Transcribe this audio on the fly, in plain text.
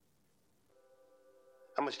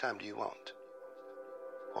How much time do you want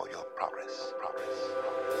for your progress?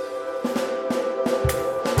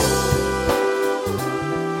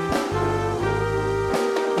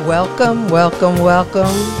 Welcome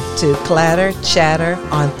to Clatter Chatter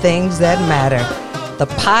on Things That Matter, the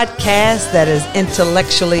podcast that is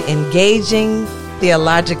intellectually engaging,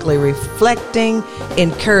 theologically reflecting,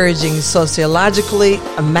 encouraging, sociologically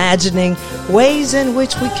imagining ways in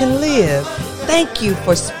which we can live. Thank you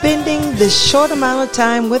for spending this short amount of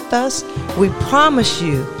time with us. We promise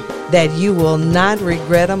you that you will not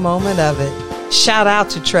regret a moment of it. Shout out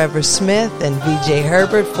to Trevor Smith and VJ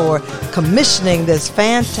Herbert for commissioning this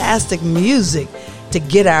fantastic music to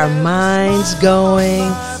get our minds going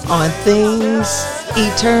on things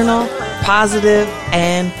eternal, positive,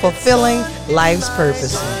 and fulfilling life's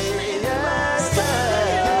purposes.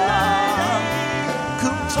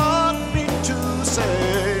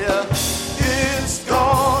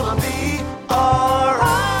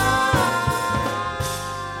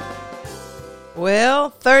 Well,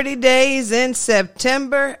 30 days in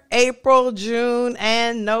September, April, June,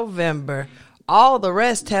 and November. All the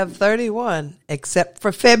rest have 31, except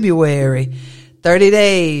for February. 30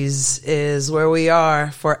 days is where we are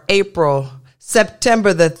for April,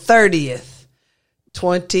 September the 30th,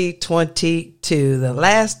 2022, the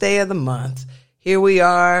last day of the month. Here we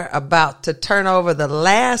are about to turn over the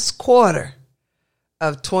last quarter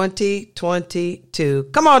of 2022.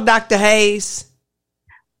 Come on, Dr. Hayes.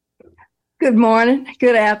 Good morning,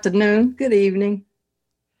 good afternoon, good evening.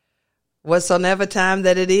 Whatsoever time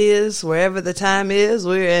that it is, wherever the time is,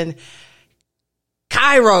 we're in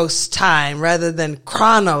Kairos time rather than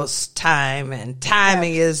Chronos time. And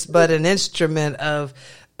timing is but an instrument of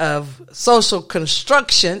social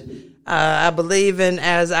construction. I believe in,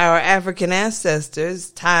 as our African ancestors,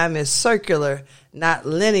 time is circular, not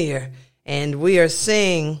linear. And we are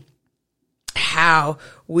seeing how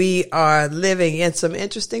we are living in some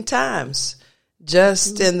interesting times,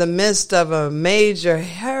 just in the midst of a major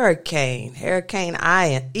Hurricane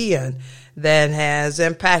Ian, that has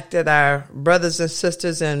impacted our brothers and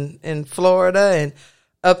sisters in Florida and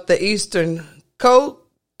up the eastern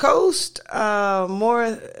coast.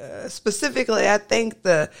 More specifically, I think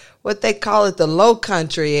what they call it, the low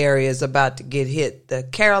country area is about to get hit, the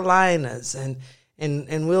Carolinas, and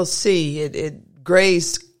we'll see. It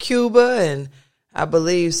grazed Cuba and I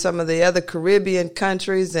believe some of the other Caribbean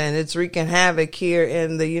countries, and it's wreaking havoc here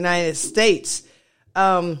in the United States.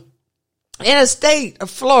 In a state of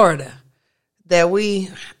Florida that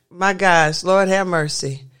my gosh, Lord have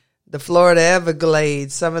mercy, the Florida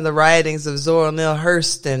Everglades, some of the writings of Zora Neale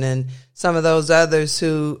Hurston and some of those others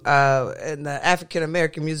who, in the African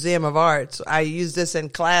American Museum of Arts, I used this in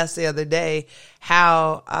class the other day,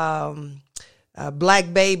 how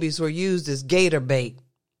black babies were used as gator bait.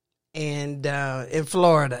 And in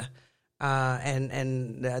Florida,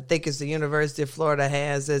 and I think it's the University of Florida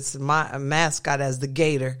has its mascot as the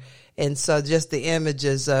gator, and so just the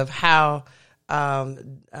images of how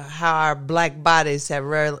our black bodies have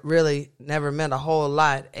really never meant a whole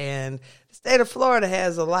lot, and the state of Florida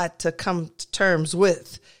has a lot to come to terms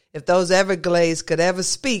with. If those Everglades could ever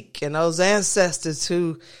speak, and those ancestors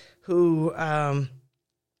who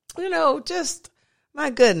just. My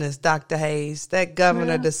goodness, Dr. Hayes, that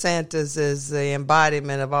Governor DeSantis is the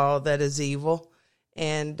embodiment of all that is evil,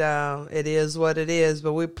 and it is what it is.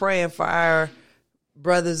 But we're praying for our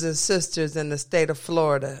brothers and sisters in the state of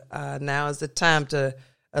Florida. Now is the time to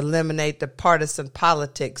eliminate the partisan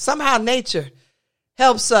politics. Somehow nature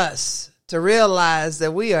helps us to realize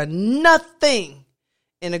that we are nothing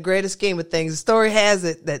in the greater scheme of things. The story has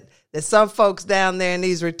it that some folks down there in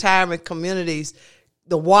these retirement communities,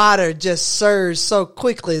 the water just surged so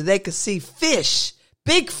quickly they could see fish,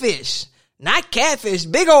 big fish, not catfish,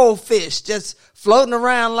 big old fish just floating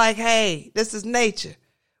around like, hey, this is nature.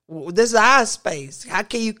 This is our space. How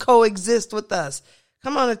can you coexist with us?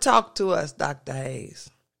 Come on and talk to us, Dr. Hayes.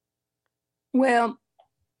 Well,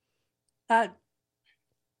 there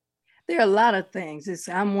are a lot of things.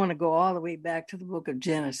 I want to go all the way back to the book of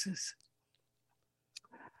Genesis.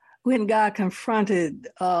 When God confronted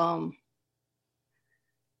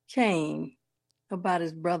Cain about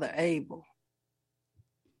his brother Abel,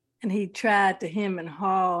 and he tried to hem and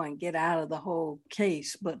haw and get out of the whole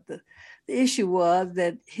case, but the issue was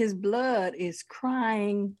that his blood is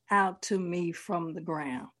crying out to me from the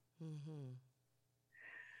ground. Mm-hmm.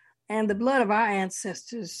 And the blood of our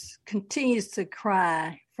ancestors continues to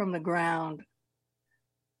cry from the ground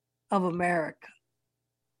of America.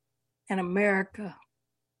 And America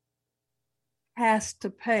has to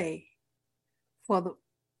pay for the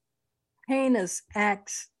heinous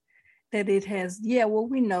acts that it has, yeah, well,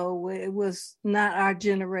 we know it was not our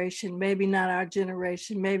generation, maybe not our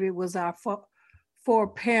generation, maybe it was our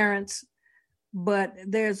foreparents, but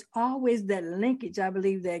there's always that linkage. I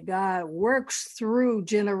believe that God works through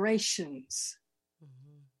generations,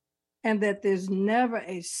 and that there's never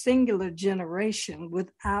a singular generation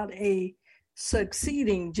without a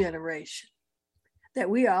succeeding generation, that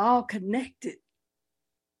we are all connected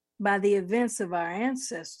by the events of our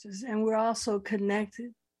ancestors, and we're also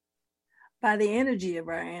connected by the energy of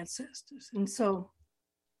our ancestors. And so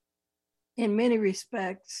in many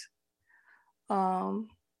respects, some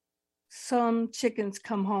chickens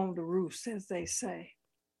come home to roost, as they say.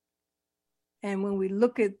 And when we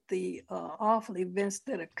look at the awful events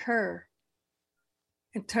that occur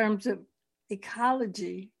in terms of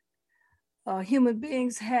ecology, human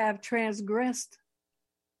beings have transgressed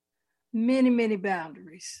many, many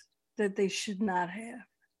boundaries that they should not have.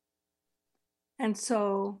 And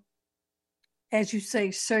so, as you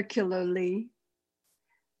say, circularly,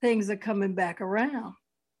 things are coming back around.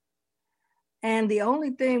 And the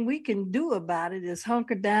only thing we can do about it is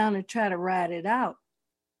hunker down and try to ride it out,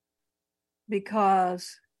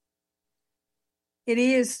 because it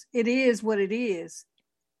is what it is,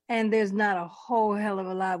 and there's not a whole hell of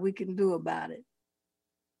a lot we can do about it.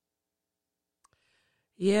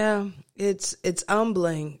 Yeah, it's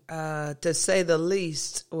humbling, to say the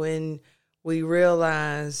least, when we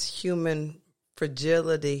realize human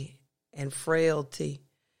fragility and frailty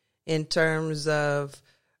in terms of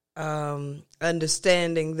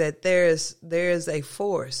understanding that there is a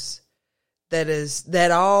force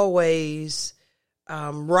that always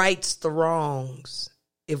rights the wrongs,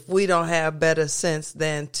 if we don't have better sense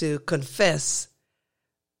than to confess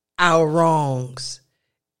our wrongs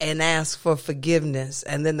and ask for forgiveness.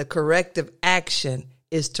 And then the corrective action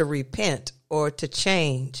is to repent or to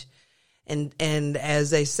change. And as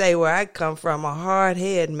they say, where I come from, a hard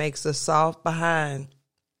head makes a soft behind.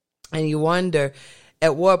 And you wonder,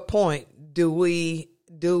 at what point do we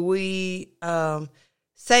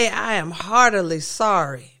say, I am heartily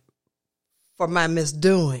sorry for my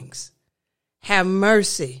misdoings. Have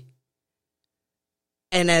mercy.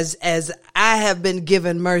 And as I have been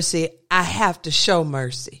given mercy, I have to show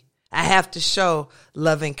mercy. I have to show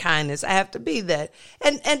loving kindness. I have to be that.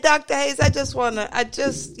 And Dr. Hayes,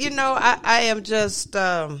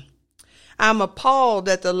 I'm appalled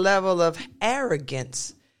at the level of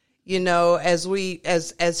arrogance,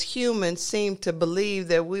 as humans seem to believe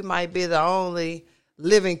that we might be the only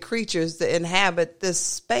living creatures that inhabit this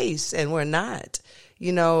space, and we're not.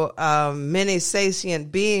 Many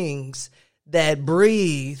sentient beings that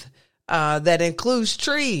breathe, that includes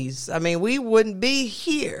trees. I mean, we wouldn't be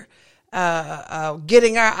here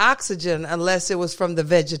getting our oxygen unless it was from the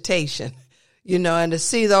vegetation, and to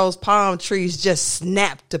see those palm trees just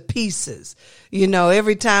snap to pieces,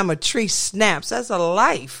 every time a tree snaps, that's a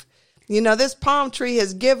life. This palm tree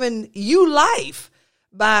has given you life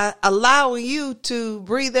by allowing you to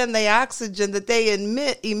breathe in the oxygen that they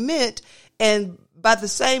emit, and by the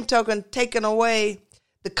same token, taking away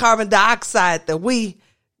the carbon dioxide that we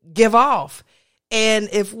give off. And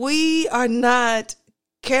if we are not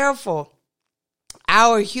careful,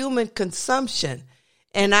 our human consumption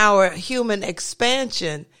and our human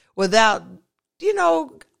expansion, without,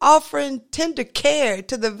 offering tender care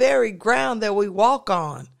to the very ground that we walk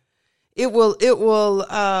on, it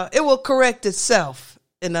will correct itself.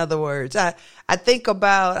 In other words, I think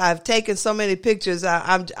about, I've taken so many pictures.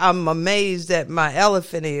 I'm amazed at my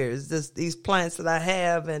elephant ears, these plants that I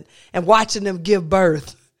have, and watching them give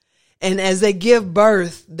birth. And as they give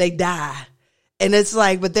birth, they die. And it's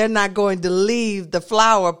like, but they're not going to leave the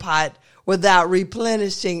flower pot without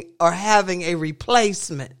replenishing or having a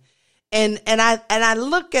replacement. And I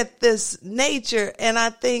look at this nature and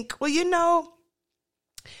I think, well,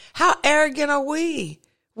 how arrogant are we?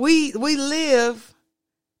 We live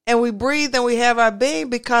and we breathe and we have our being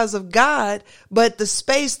because of God, but the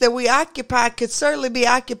space that we occupy could certainly be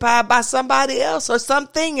occupied by somebody else or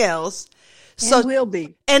something else. So it will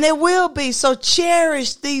be. And it will be. So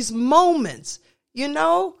cherish these moments.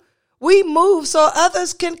 We move so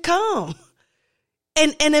others can come.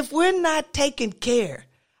 And if we're not taking care,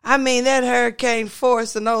 I mean, that hurricane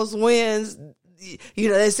force and those winds,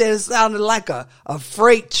 they said it sounded like a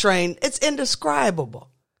freight train. It's indescribable.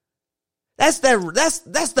 That's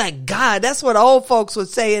that God. That's what old folks would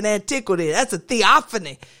say in antiquity. That's a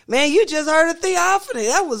theophany. Man, you just heard a theophany.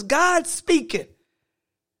 That was God speaking.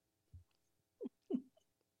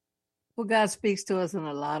 Well, God speaks to us in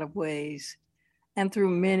a lot of ways. And through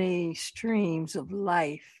many streams of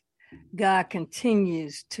life, God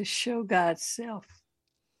continues to show God's self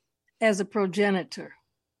as a progenitor,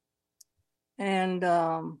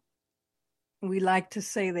 And we like to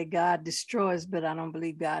say that God destroys, but I don't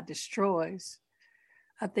believe God destroys.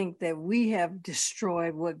 I think that we have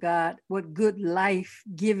destroyed what good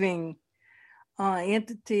life-giving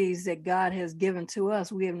entities that God has given to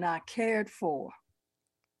us, we have not cared for.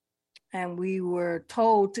 And we were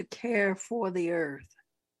told to care for the earth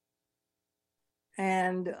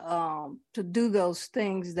and to do those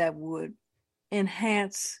things that would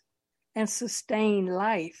enhance and sustain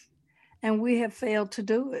life. And we have failed to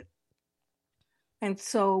do it. And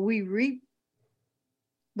so we reap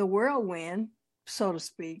the whirlwind, so to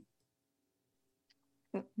speak,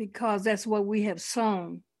 because that's what we have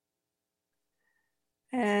sown.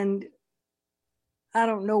 And I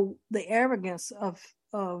don't know the arrogance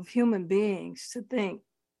of human beings to think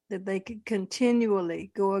that they could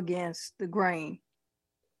continually go against the grain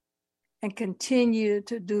and continue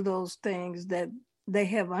to do those things that they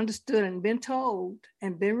have understood and been told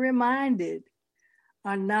and been reminded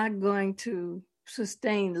are not going to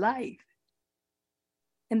sustain life,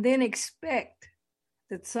 and then expect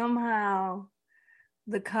that somehow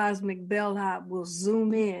the cosmic bellhop will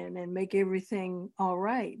zoom in and make everything all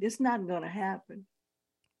right. It's not going to happen.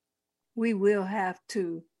 We will have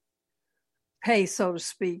to pay, so to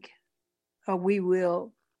speak, or we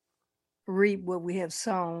will reap what we have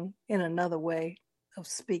sown in another way of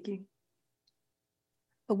speaking.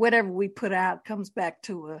 But whatever we put out comes back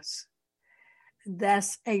to us.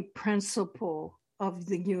 That's a principle of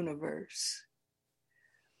the universe.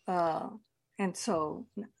 And so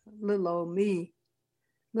little old me,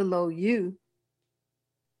 little old you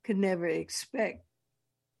could never expect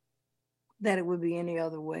that it would be any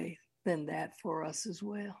other way than that for us as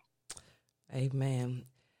well. Amen.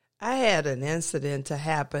 I had an incident to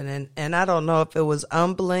happen, and I don't know if it was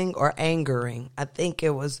humbling or angering. I think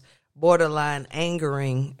it was borderline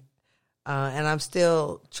angering, and I'm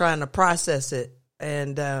still trying to process it.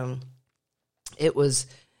 And it was,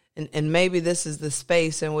 and maybe this is the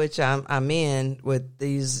space in which I'm in with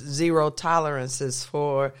these zero tolerances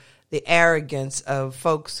for the arrogance of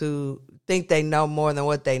folks who think they know more than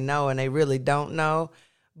what they know, and they really don't know.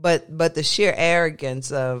 But the sheer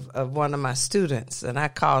arrogance of one of my students, and I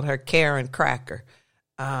called her Karen Cracker,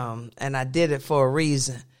 and I did it for a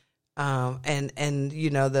reason. And you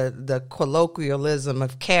know, the colloquialism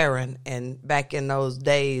of Karen, and back in those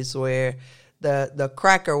days where the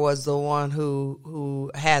cracker was the one who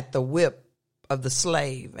had the whip of the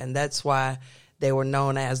slave, and that's why they were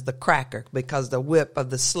known as the cracker, because the whip of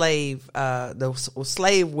the slave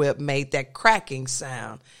whip made that cracking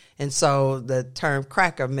sound. And so the term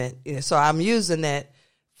cracker meant, so I'm using that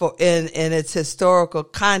for in its historical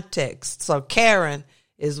context. So Karen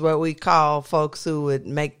is what we call folks who would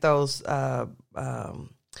make those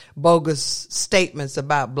bogus statements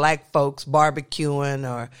about black folks barbecuing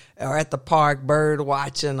or at the park bird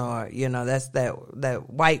watching, or, that's that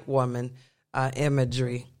white woman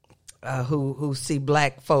imagery who see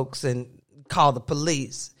black folks and call the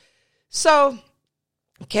police. So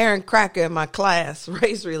Karen Cracker in my class,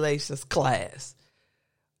 race relations class,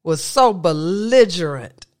 was so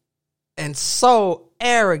belligerent and so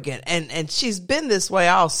arrogant. And she's been this way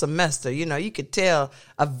all semester. You could tell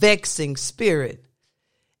a vexing spirit.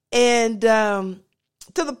 And to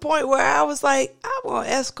the point where I was like, I want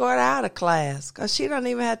to escort her out of class because she don't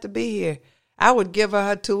even have to be here. I would give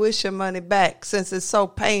her tuition money back since it's so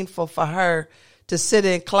painful for her to sit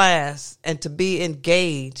in class and to be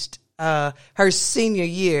engaged her senior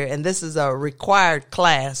year, and this is a required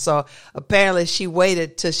class. So apparently she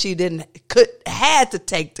waited till she had to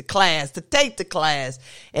take the class,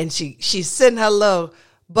 and she's sitting her little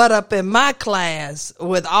butt up in my class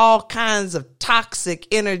with all kinds of toxic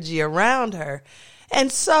energy around her.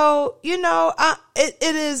 And so, I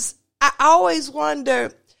always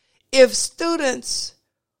wonder if students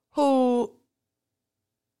who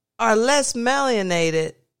are less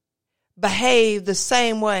melanated behave the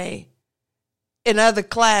same way in other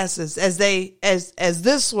classes as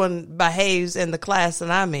this one behaves in the class that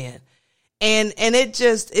I'm in. And it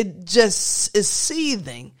just is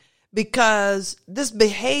seething, because this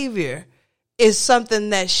behavior is something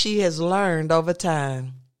that she has learned over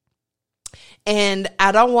time. And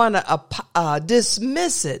I don't want to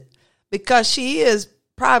dismiss it, because she is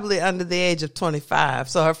probably under the age of 25,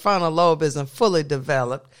 so her frontal lobe isn't fully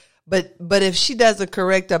developed. But if she doesn't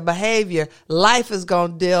correct her behavior, life is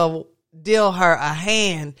going to deal her a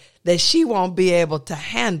hand that she won't be able to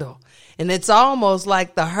handle. And it's almost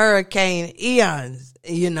like the Hurricane Ians,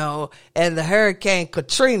 and the Hurricane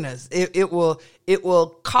Katrinas. It will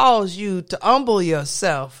cause you to humble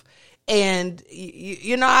yourself. And,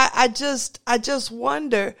 I just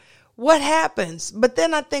wonder what happens. But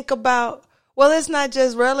then I think about Well, it's not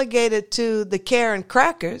just relegated to the Karen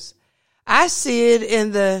crackers. I see it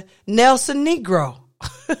in the Nelson Negro.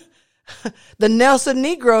 The Nelson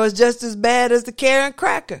Negro is just as bad as the Karen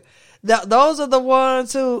cracker. Those are the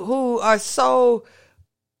ones who are so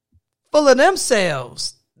full of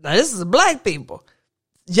themselves. Now, this is black people,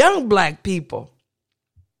 young black people,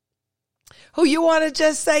 who you want to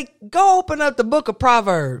just say, go open up the book of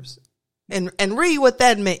Proverbs and read what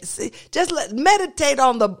that means. See, just meditate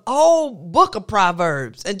on the whole book of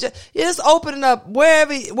Proverbs and just open it up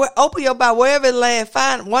open your Bible, wherever it lands,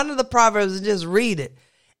 find one of the Proverbs and just read it.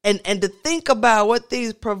 And to think about what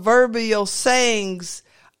these proverbial sayings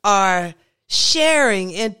are sharing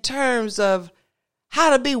in terms of how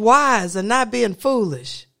to be wise and not being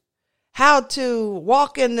foolish, how to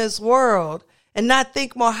walk in this world and not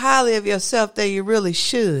think more highly of yourself than you really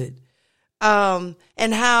should. And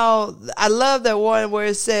how I love that one where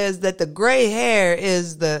it says that the gray hair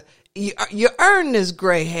is you earn this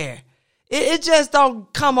gray hair. It just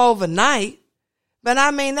don't come overnight. But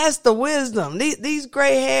I mean, that's the wisdom. These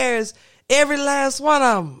gray hairs, every last one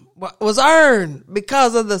of them was earned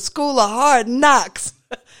because of the school of hard knocks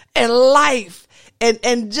and life.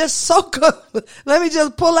 And just so good. Let me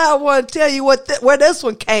just pull out one and tell you where this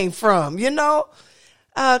one came from, you know?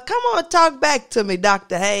 Come on, talk back to me,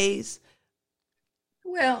 Dr. Hayes.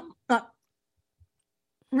 Well,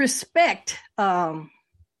 respect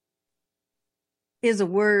is a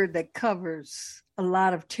word that covers a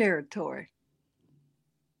lot of territory.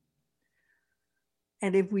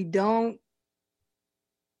 And if we don't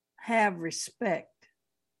have respect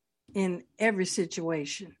in every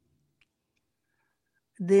situation,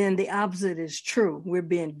 then the opposite is true. We're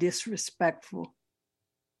being disrespectful.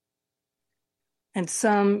 And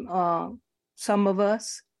some of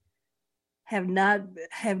us have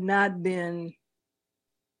not been,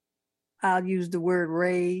 I'll use the word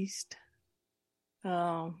raised,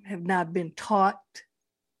 have not been taught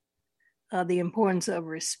the importance of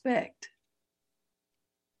respect.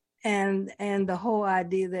 And the whole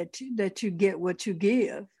idea that you get what you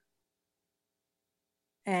give.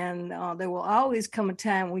 And there will always come a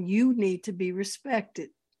time when you need to be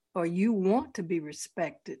respected or you want to be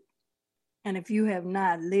respected. And if you have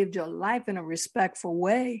not lived your life in a respectful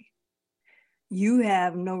way, you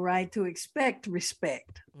have no right to expect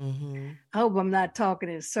respect. Mm-hmm. I hope I'm not talking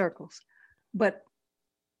in circles. But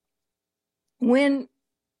when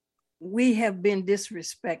we have been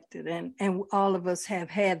disrespected, and all of us have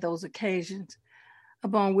had those occasions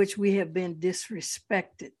upon which we have been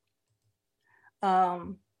disrespected,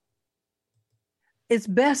 it's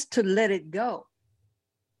best to let it go.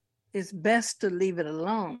 It's best to leave it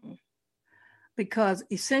alone, because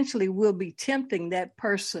essentially we'll be tempting that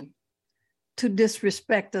person to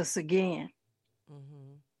disrespect us again.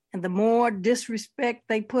 Mm-hmm. And the more disrespect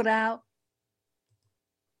they put out,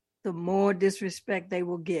 the more disrespect they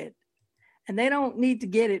will get. And they don't need to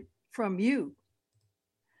get it from you.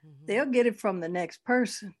 Mm-hmm. They'll get it from the next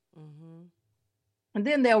person. Mm-hmm. And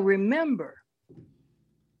then they'll remember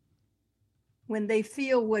when they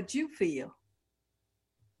feel what you feel,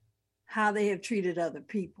 how they have treated other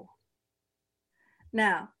people.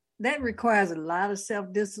 Now, that requires a lot of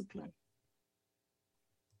self-discipline.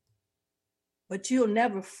 But you'll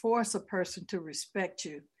never force a person to respect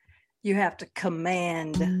you. You have to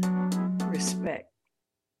command respect.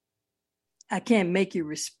 I can't make you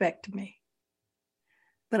respect me,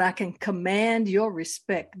 but I can command your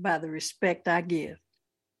respect by the respect I give.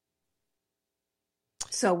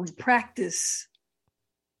 So we practice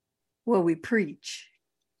what we preach,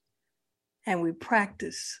 and we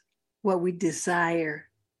practice what we desire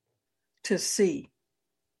to see.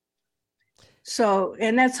 So,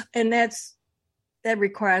 and that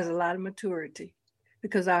requires a lot of maturity,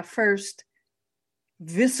 because our first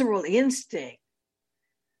visceral instinct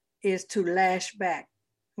is to lash back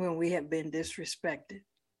when we have been disrespected.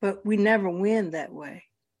 But we never win that way.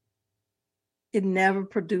 It never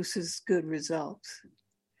produces good results,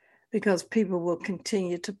 because people will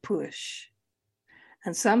continue to push.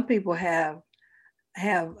 And some people have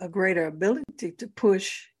a greater ability to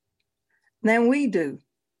push than we do.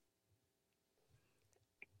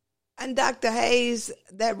 And Dr. Hayes,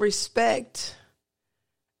 that respect,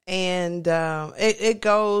 and it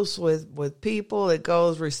goes with people. It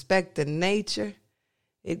goes respect in nature.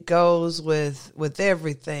 It goes with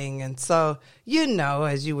everything. And so, you know,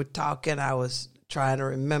 as you were talking, I was trying to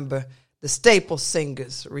remember the staple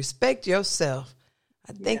singers. Respect yourself.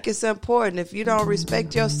 I think it's important. If you don't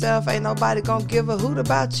respect yourself, ain't nobody gonna give a hoot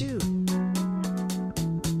about you.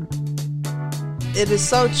 It is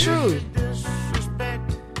so true.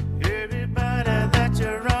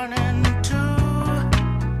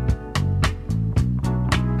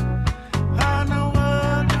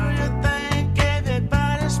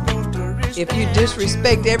 If you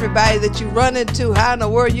disrespect everybody that you run into, how in the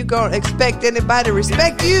world you gonna expect anybody to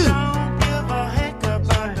respect you?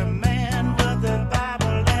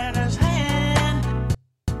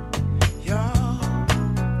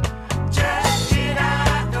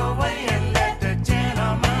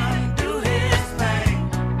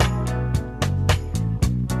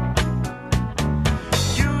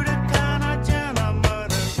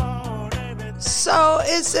 So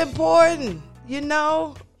it's important,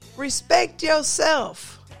 respect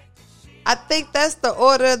yourself. I think that's the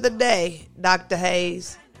order of the day, Dr.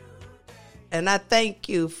 Hayes. And I thank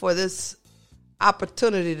you for this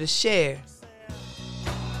opportunity to share.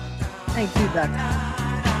 Thank you,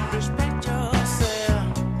 Doctor. Respect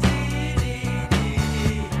yourself.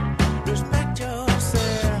 Respect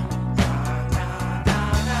yourself.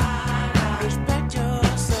 Respect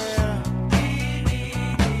yourself.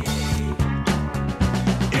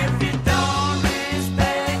 If you don't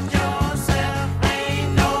respect yourself,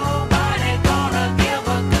 ain't nobody gonna give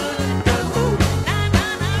a good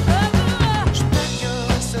Respect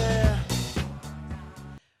yourself.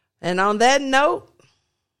 And on that note,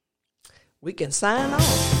 we can sign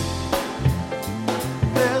off.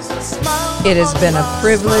 It has been a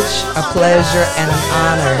privilege, a pleasure, and an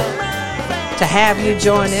honor to have you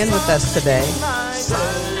join in with us today.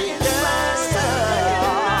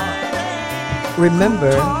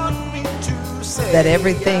 Remember that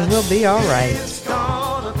everything will be all right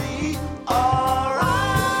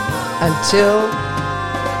until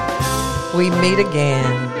we meet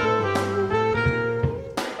again.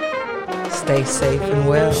 Stay safe and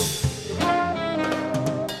well.